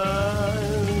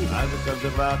Zoin. Arbeit auf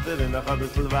der Water, und noch ein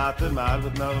bisschen Water. Mal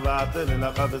wird noch Water, und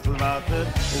noch ein bisschen Water.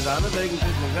 In seiner Wegen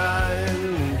tut man gein.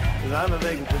 In seiner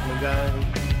Wegen tut man gein.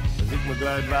 Ik moet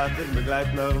gelijk water, me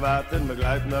gelijk nog water, me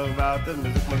gelijk nog water, me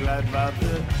zoek me gelijk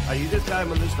water. Ah, jedes kan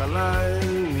me niet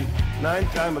alleen, nein,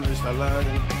 kan me niet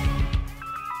alleen.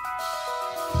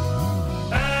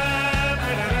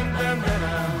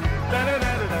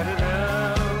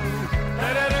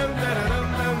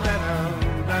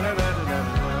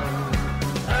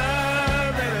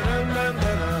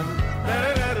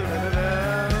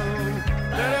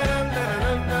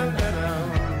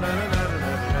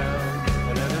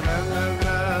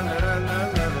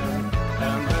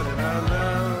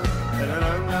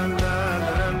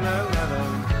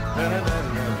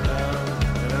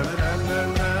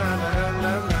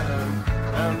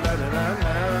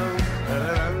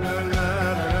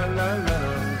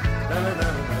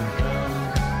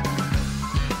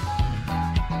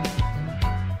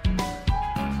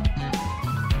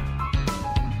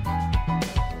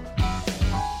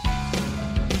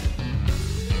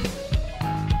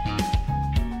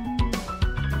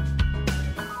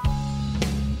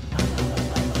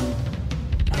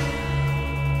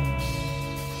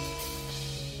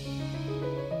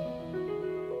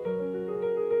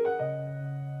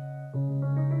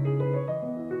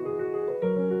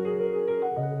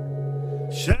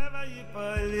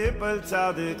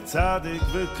 Tzadik, Tzadik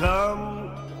will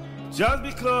come. Just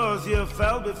because you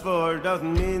fell before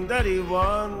doesn't mean that he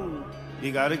won.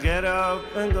 You gotta get up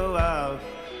and go out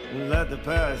and let the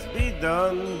past be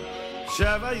done.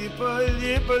 Sheva Yipol,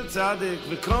 Tzadik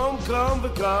will come. Sheva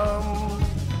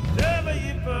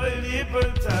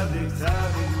Yipol, Tzadik,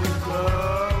 Tzadik will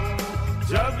come.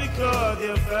 Just because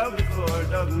you fell before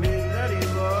doesn't mean that he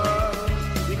won.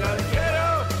 You gotta get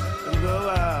up and go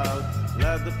out.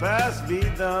 Let the past be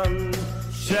done.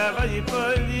 Sheva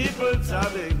Yipol,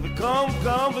 Tzadik, come.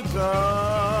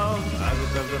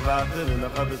 Arbeit auf der Water, und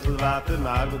noch ein bisschen Water,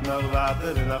 Arbeit noch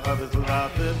Water, und noch ein bisschen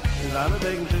Water. In seiner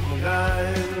Wegen tut man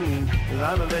gein, in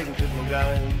seiner Wegen tut man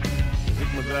gein.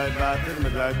 Zoek me gelijk water, me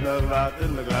gelijk nog water,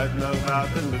 me gelijk nog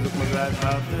water, me zoek me gelijk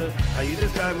water. Ah,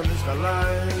 jedes kan me niet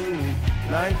alleen,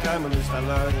 nein, kan me niet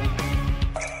alleen.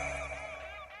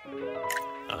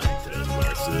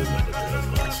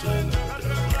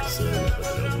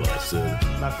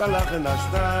 Mach a lach in a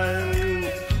stein,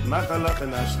 mach a lach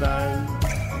in a stein.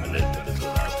 Man nennt ein bisschen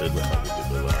Water, man hat ein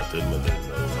bisschen Water, man nennt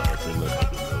noch Water, man hat ein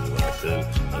bisschen Water.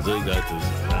 Also ich geht es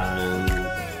rein,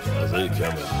 also ich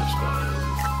kann mit dem Stein.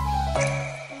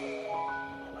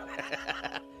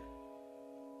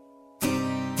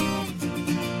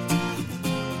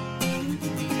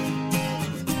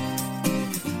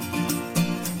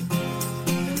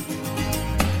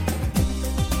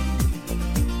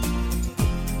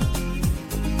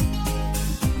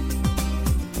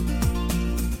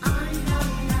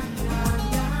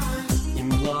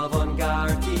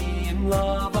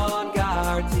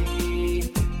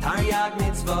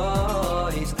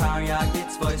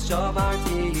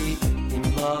 Shobarti, im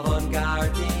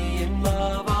Avantgarde, im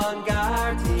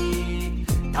Avantgarde.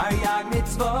 Taryag mit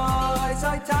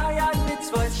Voice, Taryag mit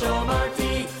Voice,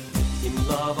 Shobarti, im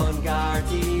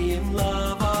Avantgarde, im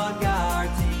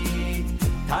Avantgarde.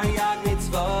 Taryag mit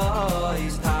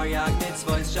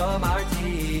Voice,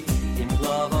 Shobarti, im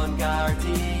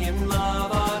Avantgarde, im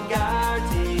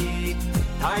Avantgarde.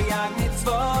 Taryag mit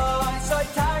Voice,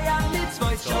 Taryag mit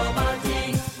Voice, Shobarti.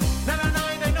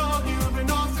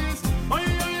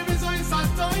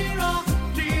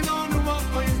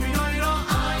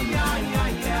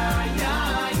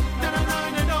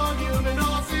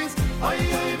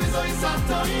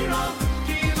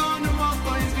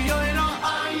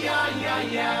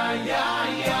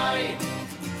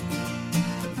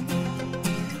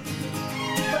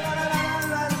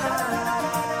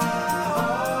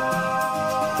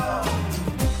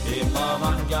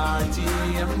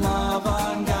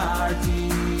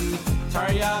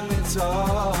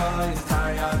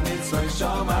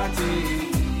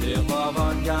 love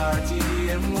on Garty,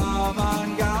 in love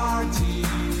on Garty.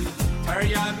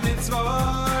 Taryag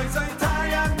mitzvah, say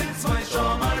Taryag mitzvah,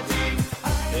 Shomarti.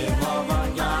 In love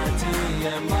on Garty,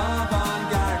 in love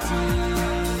on Garty.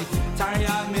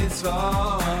 Taryag mitzvah,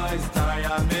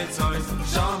 Taryag mitzvah,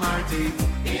 Shomarti.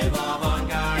 In love on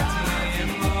Garty, in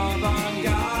love on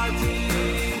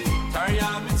Garty.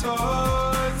 Taryag mitzvah,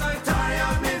 say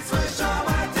Taryag mitzvah,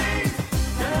 Shomarti.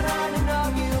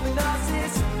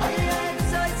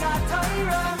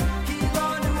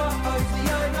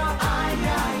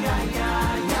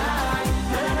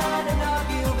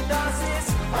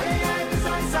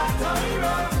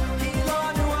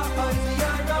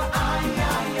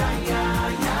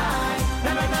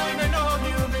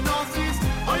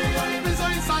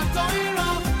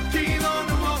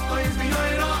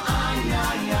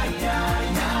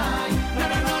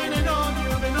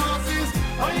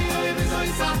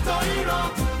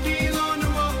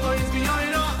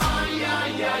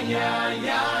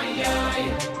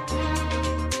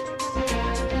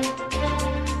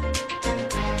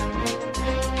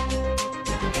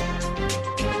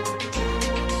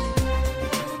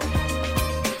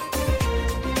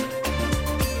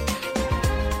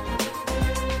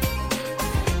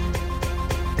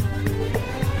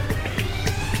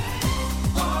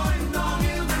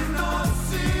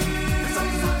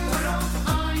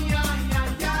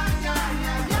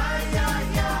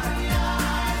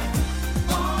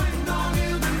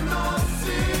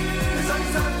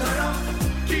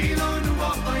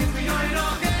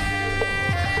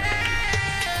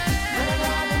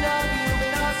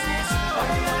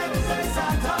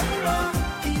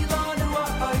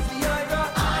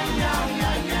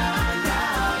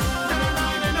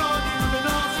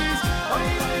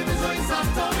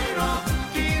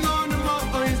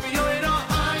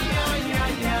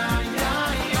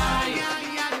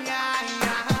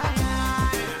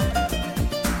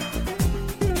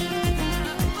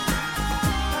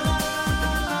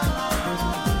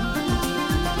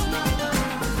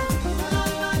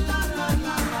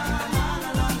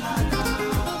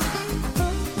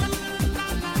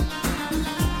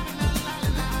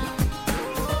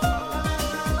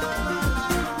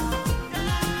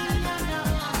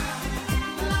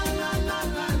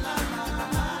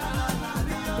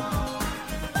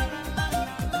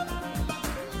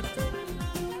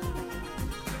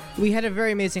 We had a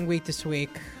very amazing week this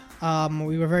week.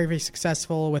 We were very, very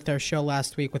successful with our show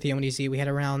last week with the ONEZ. We had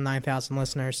around 9,000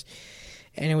 listeners,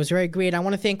 and it was very great. I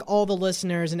want to thank all the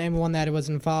listeners and everyone that was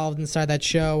involved inside that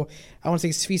show. I want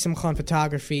to thank Svi Simchan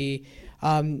Photography,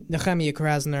 Nehemiah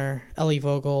Krasner, Ellie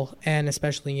Vogel, and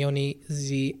especially Yoni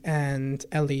Z and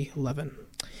Ellie Levin.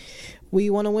 We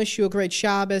want to wish you a great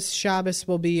Shabbos. Shabbos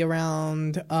will be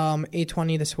around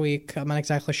 8:20 this week. I'm not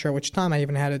exactly sure which time. I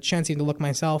haven't had a chance even to look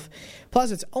myself. Plus,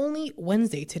 it's only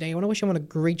Wednesday today. I want to wish everyone a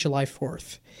great July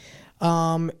 4th.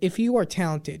 If you are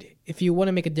talented, if you want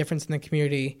to make a difference in the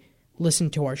community, listen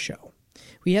to our show.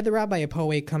 We had the Rabbi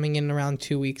Apoe coming in around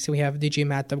 2 weeks. We have DJ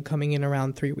Matab coming in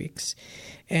around 3 weeks.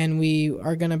 And we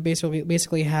are going to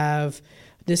basically have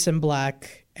This in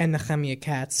Black and Nehemiah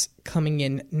Katz coming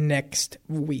in next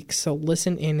week. So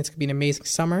listen in. It's going to be an amazing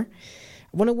summer.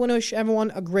 I want to wish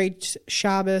everyone a great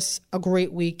Shabbos, a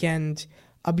great weekend,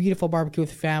 a beautiful barbecue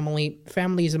with family.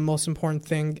 Family is the most important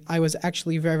thing. I was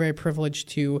actually very, very privileged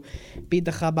to be at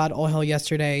the Chabad Ohel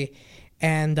yesterday,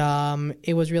 and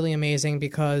it was really amazing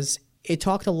because it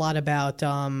talked a lot about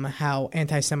how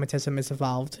anti-Semitism has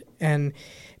evolved and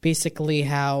basically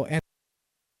how